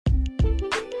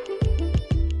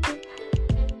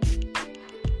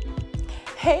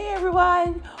Hey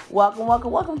everyone,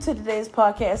 welcome to today's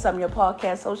podcast. I'm your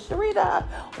podcast host, Sharita.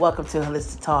 Welcome to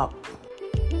Holistic Talk.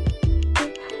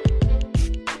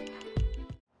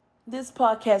 This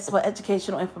podcast is for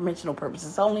educational, informational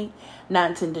purposes only,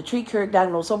 not intended to treat, cure,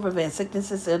 diagnose, or prevent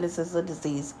sicknesses, illnesses, or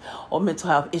disease, or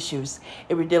mental health issues.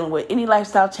 If you're dealing with any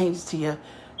lifestyle changes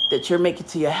that you're making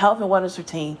to your health and wellness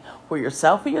routine for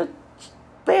yourself or your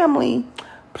family,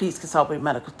 please consult with a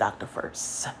medical doctor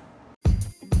first.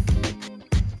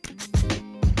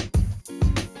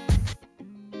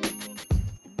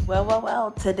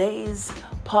 Well, today's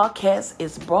podcast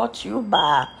is brought to you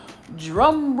by,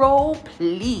 drum roll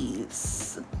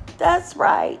please, that's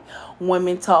right,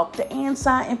 Women Talk, the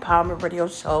Ansign Empowerment Radio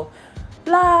Show,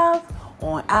 live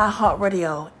on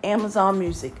iHeartRadio, Amazon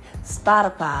Music,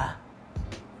 Spotify,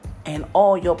 and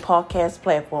all your podcast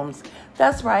platforms.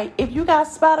 That's right, if you got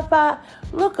Spotify,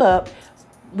 look up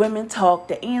Women Talk,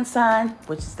 the Ensign,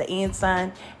 which is the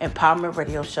Ensign Empowerment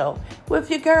Radio Show with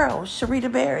your girl, Sharita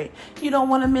Berry. You don't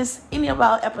want to miss any of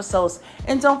our episodes.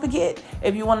 And don't forget,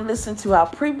 if you want to listen to our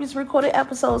previous recorded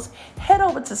episodes, head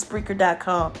over to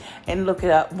Spreaker.com and look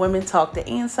it up, Women Talk, the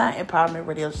Ensign Empowerment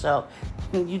Radio Show.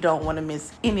 You don't want to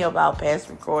miss any of our past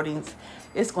recordings.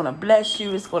 It's going to bless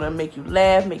you. It's going to make you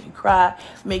laugh, make you cry,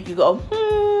 make you go,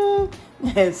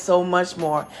 and so much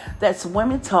more. That's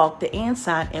Women Talk, the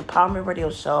Ensign Empowerment Radio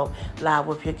Show, live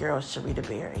with your girl, Sharita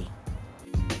Berry.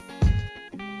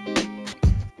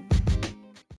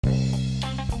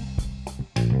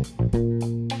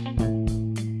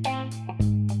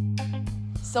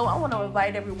 So I want to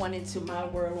invite everyone into my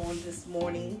world on this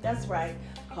morning. That's right.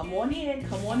 Come on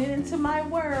in into my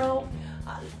world.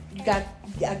 I got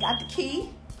the key.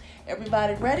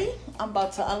 Everybody ready? I'm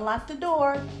about to unlock the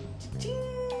door. Ching.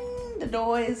 The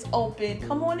door is open.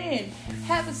 Come on in.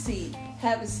 Have a seat.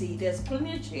 There's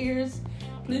plenty of chairs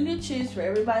for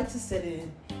everybody to sit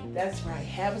in. That's right.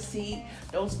 Have a seat.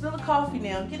 Don't spill the coffee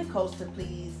now. Get a coaster,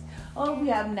 please. Oh, we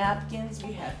have napkins.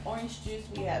 We have orange juice.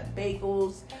 We have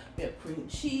bagels. We have cream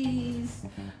cheese.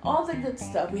 All the good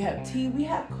stuff. We have tea. We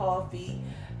have coffee.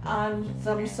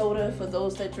 Some soda for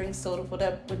those that drink soda with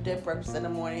their breakfast in the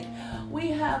morning. We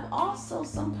have also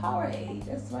some Powerade.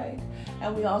 That's right.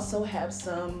 And we also have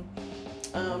some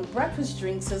breakfast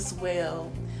drinks as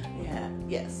well. Yeah,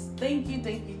 yes. Thank you.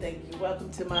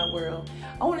 Welcome to my world.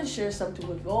 I want to share something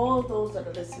with all those that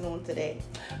are listening on today.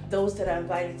 Those that I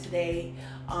invited today.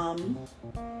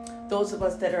 Those of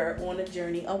us that are on a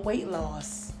journey of weight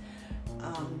loss.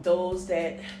 Those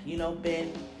that, you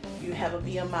have a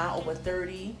BMI over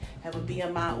 30, have a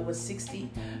BMI over 60.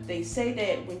 They say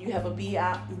that when you have a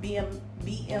BMI,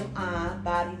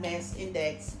 body mass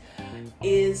index,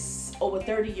 is over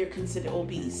 30, you're considered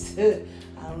obese. I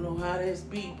don't know how that's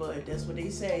be, but that's what they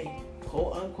say.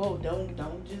 Quote unquote. I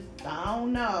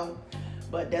don't know.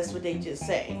 But that's what they just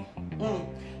say.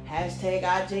 Hashtag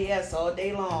IJS all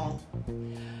day long.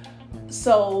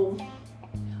 So,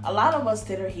 a lot of us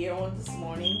that are here on this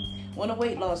morning on a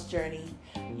weight loss journey.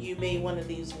 You may want to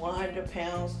lose 100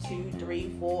 pounds, 2, 3,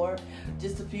 4,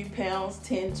 just a few pounds,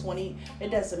 10, 20. It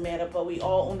doesn't matter, but we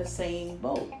all on the same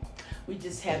boat. We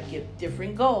just have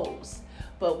different goals.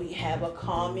 But we have a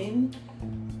common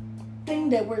thing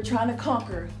that we're trying to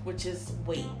conquer, which is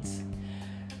weight.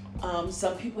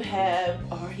 Some people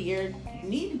are here,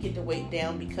 need to get the weight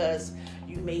down because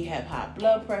you may have high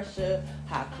blood pressure,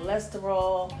 high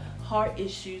cholesterol, heart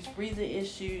issues, breathing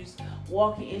issues,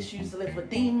 walking issues,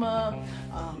 lymphedema,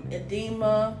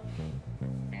 edema.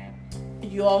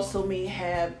 You also may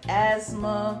have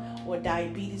asthma or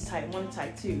diabetes type 1 and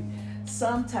type 2.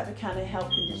 Some type of kind of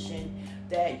health condition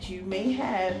that you may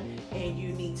have and you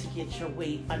need to get your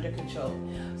weight under control.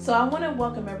 So I want to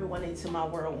welcome everyone into my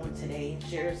world on today and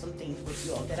share some things with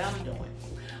you all that I'm doing.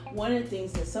 One of the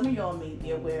things that some of y'all may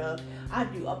be aware of, I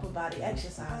do upper body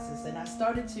exercises, and I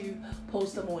started to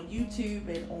post them on YouTube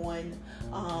and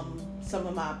on some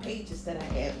of my pages that I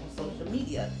have on social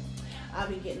media. I've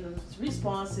been getting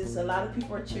responses. A lot of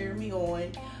people are cheering me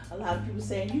on. A lot of people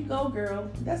saying, "You go, girl."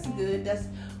 That's good. That's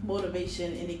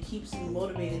motivation, and it keeps me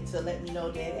motivated to let me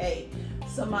know that, hey,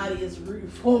 somebody is rooting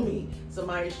for me.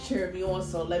 Somebody is cheering me on.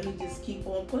 So let me just keep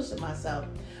on pushing myself.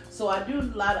 So I do a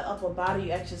lot of upper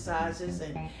body exercises,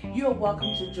 and you're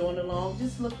welcome to join along.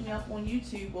 Just look me up on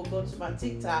YouTube or go to my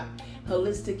TikTok,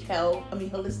 Holistic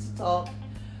Talk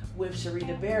with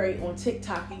Sharita Berry on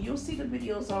TikTok, and you'll see the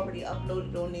videos already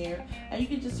uploaded on there, and you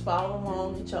can just follow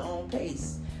along at your own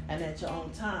pace and at your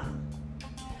own time.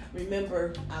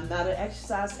 Remember, I'm not an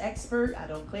exercise expert. I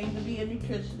don't claim to be a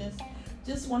nutritionist.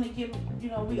 just want to give,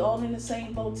 we all in the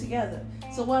same boat together.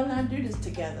 So why not do this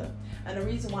together? And the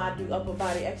reason why I do upper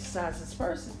body exercises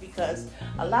first is because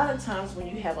a lot of times when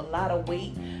you have a lot of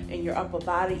weight in your upper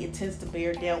body, it tends to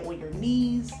bear down on your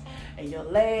knees and your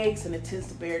legs, and it tends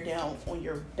to bear down on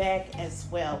your back as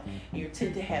well. You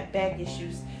tend to have back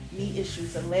issues, knee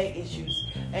issues, and leg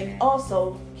issues, and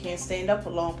also can't stand up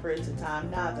for long periods of time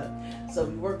neither. So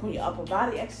you work on your upper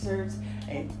body exercises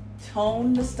and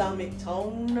tone the stomach,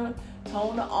 tone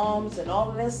the arms, and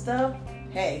all of that stuff.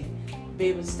 Hey, be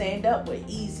able to stand up with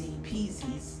easy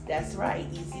peasies. That's right,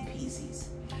 easy peasies.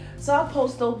 So I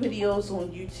post those videos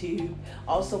on YouTube.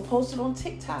 Also posted on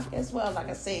TikTok as well. Like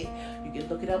I said, you can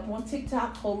look it up on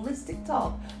TikTok, Holistic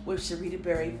Talk with Sharita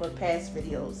Berry for past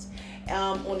videos.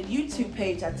 On the YouTube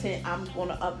page, I'm going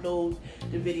to upload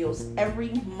the videos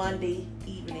every Monday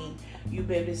evening. You'll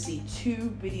be able to see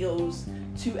 2 videos,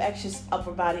 2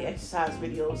 upper body exercise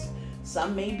videos.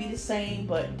 Some may be the same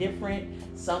but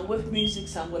different. Some with music,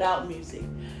 some without music.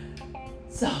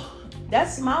 So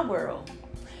that's my world.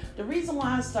 The reason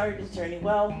why I started this journey,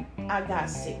 well, I got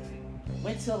sick.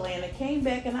 Went to Atlanta, came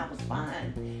back, and I was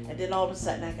fine. And then all of a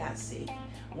sudden I got sick.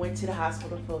 Went to the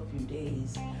hospital for a few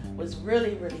days. Was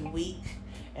really, really weak.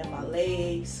 And my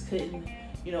legs couldn't,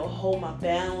 hold my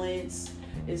balance.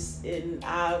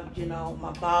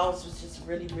 My bowels was just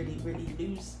really, really, really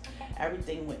loose.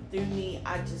 Everything went through me.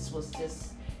 I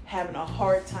was having a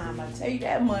hard time. I tell you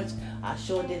that much. I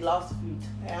sure did lost a few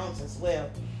pounds as well.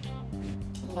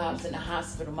 While I was in the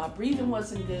hospital, my breathing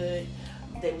wasn't good.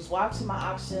 They was watching my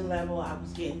oxygen level. I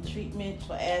was getting treatment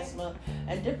for asthma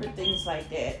and different things like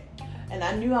that. And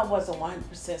I knew I wasn't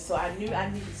 100%, so I knew I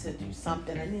needed to do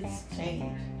something. I needed to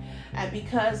change. And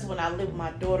because when I lived with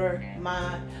my daughter,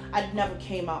 I never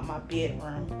came out my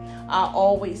bedroom. I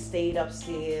always stayed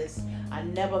upstairs. I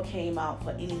never came out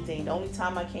for anything. The only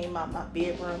time I came out my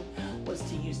bedroom was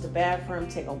to use the bathroom,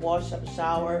 take a wash up, a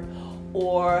shower,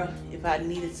 or if I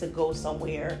needed to go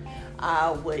somewhere,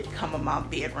 I would come in my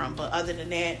bedroom. But other than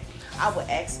that, I would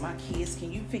ask my kids,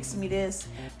 can you fix me this?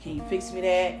 Can you fix me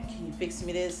that? Can you fix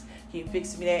me this? Can you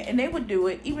fix me that? And they would do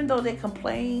it. Even though they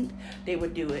complained, they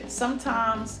would do it.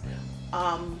 Sometimes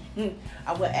I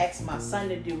would ask my son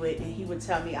to do it, and he would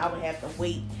tell me I would have to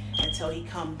wait until he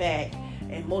come back.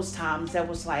 And most times that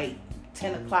was like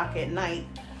 10 o'clock at night.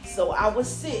 So I would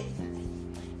sit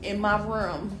in my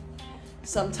room.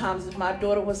 Sometimes if my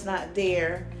daughter was not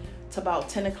there to about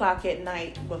 10 o'clock at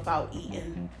night without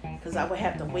eating, because I would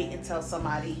have to wait until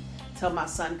my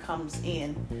son comes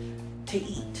in to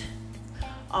eat.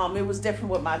 It was different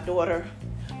with my daughter.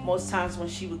 Most times when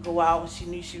she would go out, when she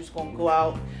knew she was going to go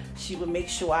out, she would make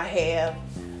sure I have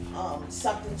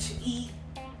something to eat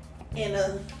and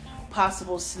a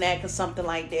possible snack or something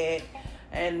like that.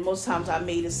 And most times I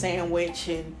made a sandwich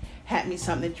and had me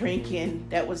something to drink, and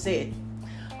that was it.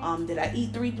 Did I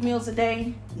eat 3 meals a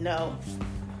day? No.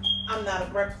 I'm not a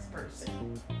breakfast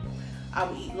person. I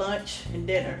would eat lunch and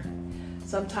dinner.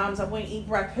 Sometimes I wouldn't eat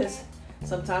breakfast.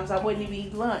 Sometimes I wouldn't even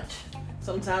eat lunch.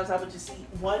 Sometimes I would just eat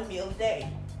 1 meal a day,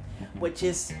 which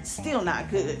is still not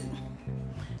good.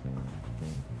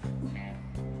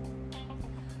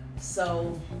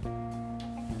 So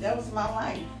that was my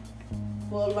life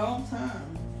for a long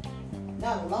time.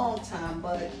 Not a long time,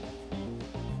 but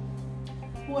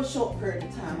for a short period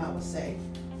of time, I would say.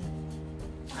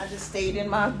 I just stayed in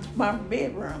my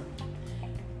bedroom.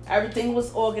 Everything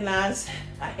was organized.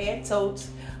 I had totes.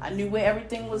 I knew where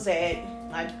everything was at.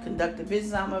 I conducted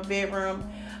business out of my bedroom.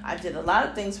 I did a lot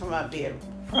of things from out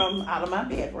of my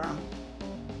bedroom.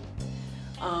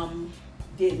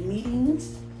 Did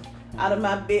meetings out of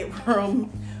my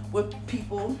bedroom with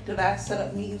people that I set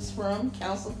up meetings from,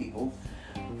 counsel people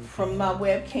from my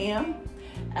webcam.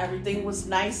 Everything was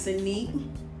nice and neat.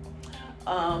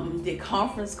 Did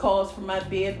conference calls from my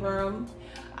bedroom.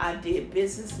 I did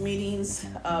business meetings,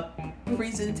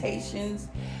 presentations.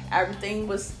 Everything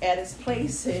was at its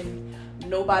place, and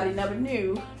nobody never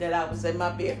knew that I was in my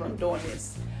bedroom doing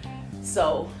this.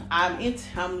 So I'm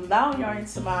allowing y'all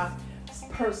into my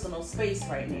personal space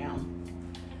right now,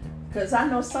 because I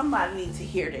know somebody needs to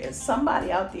hear this.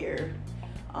 Somebody out there,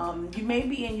 you may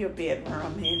be in your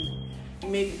bedroom and you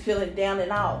may be feeling down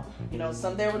and out.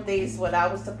 There were days when I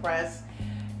was depressed,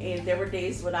 and there were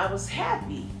days when I was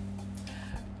happy.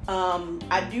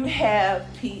 I do have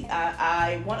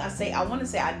I want to say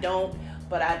I don't,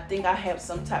 but I think I have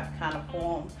some type of kind of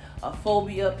form of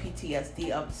phobia,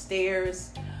 PTSD of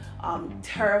stairs.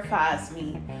 Terrifies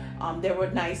me. There were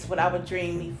nights when I would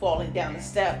dream me falling down the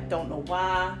step. Don't know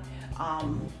why.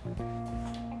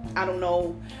 I don't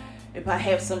know if I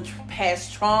have some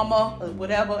past trauma or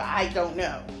whatever. I don't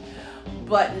know.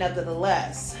 But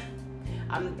nevertheless,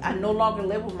 I no longer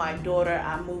live with my daughter.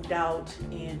 I moved out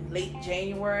in late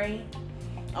January.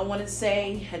 I want to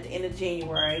say at the end of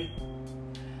January.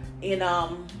 And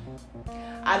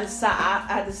I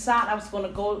decided I was going to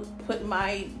go put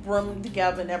my room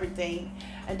together and everything.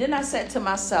 And then I said to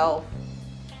myself,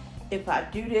 if I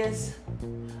do this,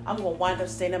 I'm going to wind up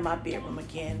staying in my bedroom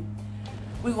again.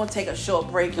 We're going to take a short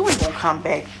break and we're going to come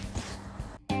back.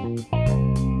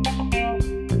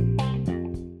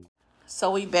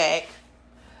 So we back.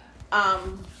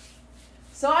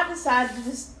 So I decided to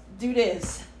just do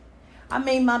this. I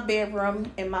made my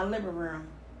bedroom in my living room.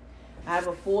 I have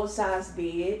a full-size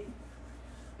bed,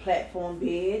 platform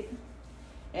bed,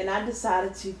 and I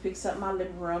decided to fix up my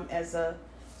living room as a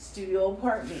studio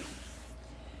apartment.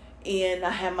 And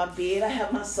I have my bed, I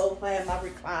have my sofa, I have my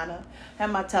recliner, I have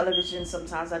my television.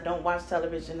 Sometimes I don't watch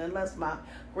television unless my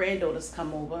granddaughters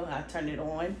come over. I turn it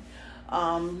on.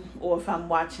 Or if I'm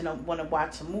want to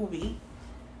watch a movie.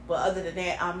 But other than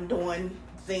that, I'm doing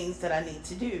things that I need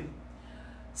to do.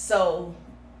 So,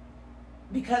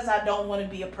 because I don't want to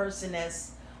be a person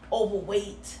that's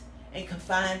overweight and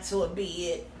confined to a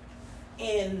bed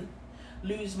and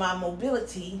lose my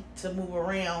mobility to move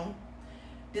around,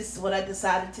 this is what I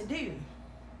decided to do.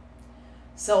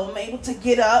 So I'm able to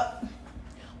get up,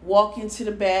 walk into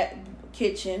the back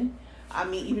kitchen. I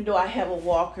mean, even though I have a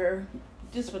walker,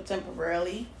 just for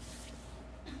temporarily,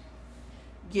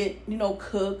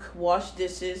 cook, wash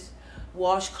dishes,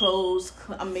 wash clothes.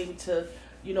 I'm able to,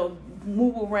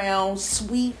 move around,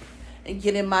 sweep, and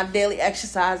get in my daily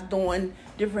exercise doing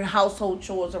different household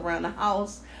chores around the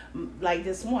house. Like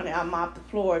this morning, I mopped the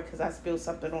floor because I spilled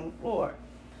something on the floor.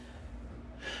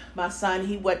 My son,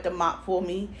 he wet the mop for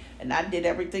me, and I did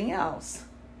everything else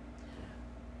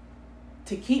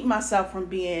to keep myself from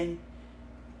being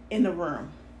in the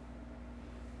room.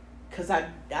 Because I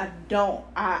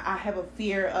have a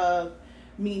fear of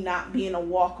me not being able to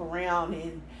walk around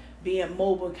and being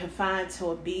mobile, confined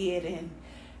to a bed and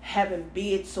having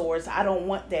bed sores. I don't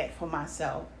want that for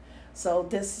myself. So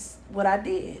this is what I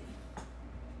did.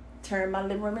 Turned my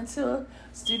living room into a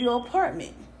studio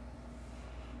apartment.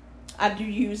 I do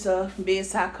use a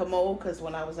bedside commode because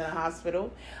when I was in the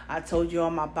hospital, I told you all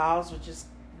my bowels were just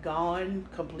gone,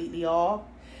 completely off.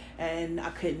 And I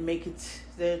couldn't make it.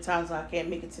 There are times when I can't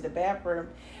make it to the bathroom.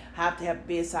 I have to have a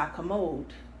bedside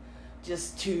commode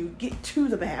just to get to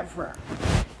the bathroom.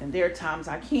 And there are times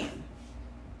I can.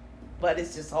 But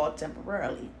it's just all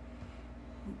temporarily.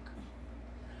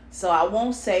 So I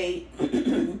won't say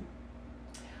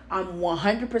I'm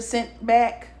 100%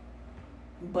 back,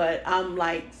 but I'm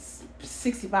like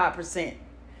 65%.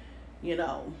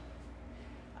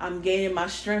 I'm gaining my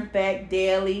strength back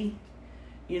daily.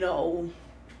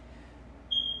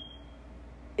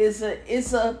 It's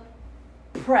a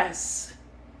press,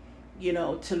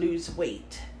 to lose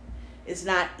weight. It's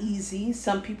not easy.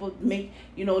 Some people make,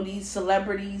 these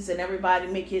celebrities and everybody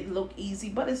make it look easy,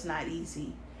 but it's not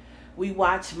easy. We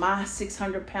watch My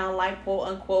 600-Pound Life, quote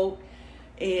unquote,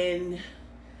 and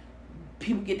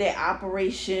people get that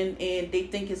operation and they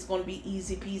think it's going to be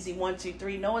easy peasy, 1, 2,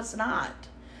 3. No, it's not.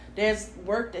 There's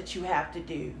work that you have to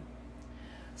do.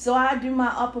 So I do my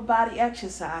upper body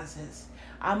exercises.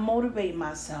 I motivate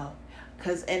myself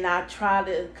and I try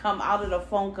to come out of the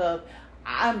funk of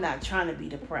I'm not trying to be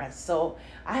depressed. So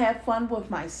I have fun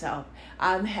with myself.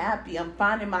 I'm happy. I'm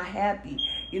finding my happy.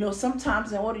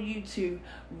 Sometimes in order you to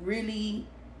really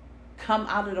come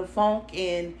out of the funk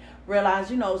and realize,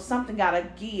 something got to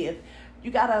give, you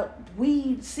got to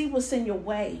see what's in your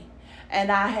way.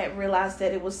 And I had realized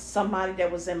that it was somebody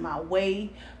that was in my way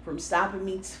from stopping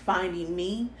me to finding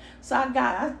me. So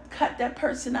I cut that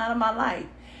person out of my life.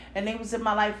 And they was in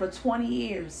my life for 20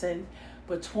 years. And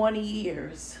for 20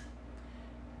 years,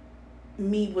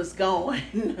 me was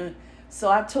gone. So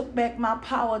I took back my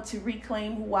power to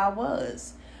reclaim who I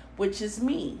was, which is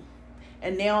me.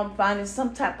 And now I'm finding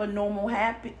some type of normal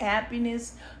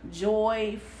happiness,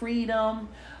 joy, freedom.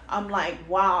 I'm like,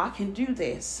 wow, I can do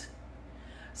this.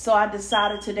 So I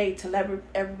decided today to let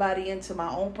everybody into my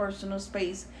own personal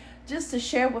space just to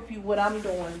share with you what I'm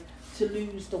doing to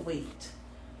lose the weight,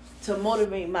 to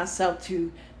motivate myself to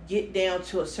get down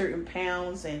to a certain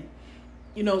pounds and,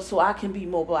 so I can be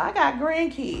mobile. I got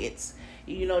grandkids,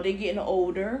 they're getting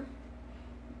older.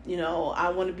 I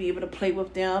want to be able to play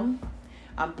with them.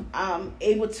 I'm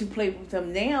able to play with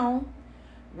them now,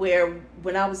 where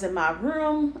when I was in my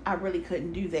room, I really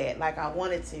couldn't do that like I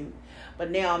wanted to.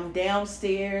 But now I'm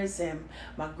downstairs and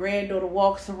my granddaughter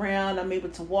walks around. I'm able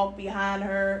to walk behind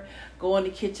her, go in the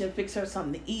kitchen, fix her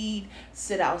something to eat,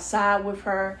 sit outside with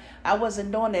her. I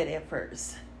wasn't doing that at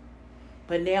first.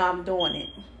 But now I'm doing it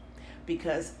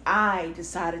because I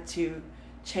decided to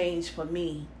change for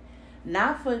me.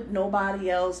 Not for nobody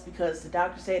else because the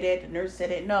doctor said that, the nurse said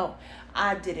that. No,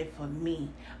 I did it for me.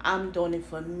 I'm doing it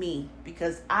for me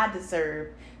because I deserve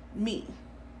me.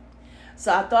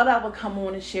 So I thought I would come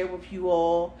on and share with you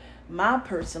all my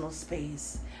personal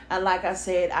space. And like I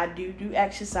said, I do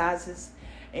exercises,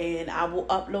 and I will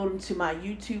upload them to my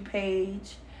YouTube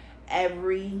page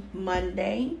every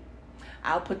Monday.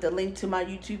 I'll put the link to my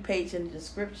YouTube page in the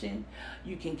description.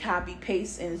 You can copy,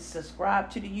 paste, and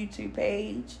subscribe to the YouTube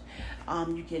page.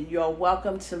 You're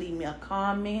welcome to leave me a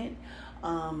comment.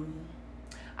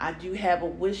 I do have a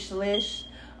wish list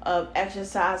of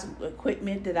exercise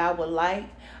equipment that I would like.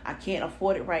 I can't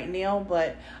afford it right now,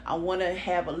 but I want to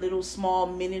have a little small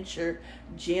miniature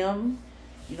gym,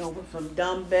 with some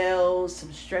dumbbells,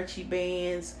 some stretchy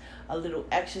bands, a little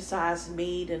exercise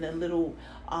mat, and a little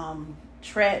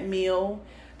treadmill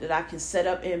that I can set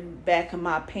up in back of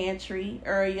my pantry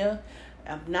area.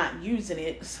 I'm not using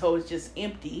it, so it's just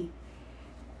empty.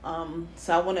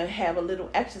 So I want to have a little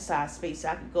exercise space so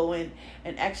I can go in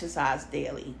and exercise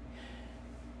daily.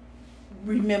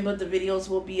 Remember, the videos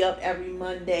will be up every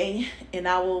Monday, and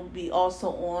I will be also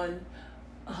on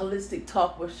Holistic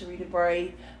Talk with Sharita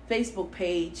Berry Facebook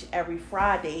page every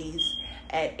Fridays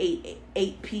at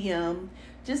 8 p.m.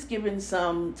 Just giving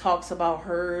some talks about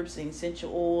herbs and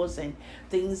essential oils and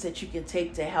things that you can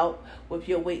take to help with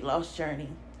your weight loss journey.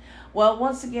 Well,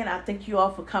 once again, I thank you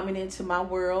all for coming into my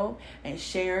world and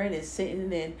sharing and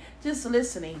sitting and just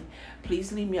listening.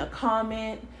 Please leave me a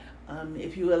comment.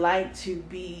 If you would like to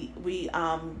we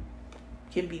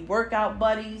can be workout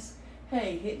buddies.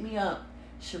 Hey, hit me up.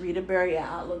 Sharita Berry at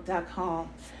Outlook.com.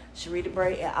 Sharita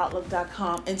Berry at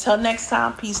Outlook.com. Until next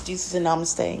time, peace, deuces, and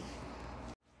namaste.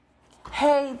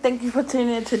 Hey, thank you for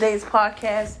tuning in to today's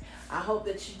podcast. I hope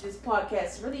that this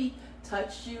podcast really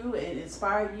touched you and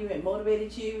inspired you and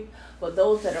motivated you. For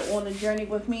those that are on the journey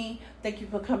with me, thank you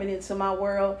for coming into my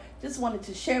world. Just wanted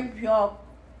to share with y'all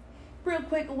real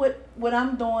quick what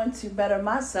I'm doing to better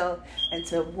myself and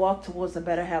to walk towards a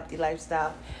better, healthy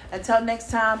lifestyle. Until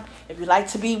next time, if you'd like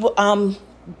to be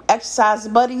exercise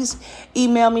buddies,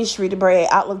 email me, SharitaBerry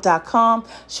at Outlook.com,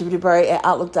 SharitaBerry at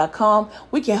Outlook.com.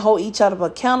 We can hold each other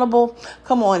accountable.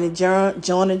 Come on and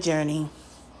join the journey.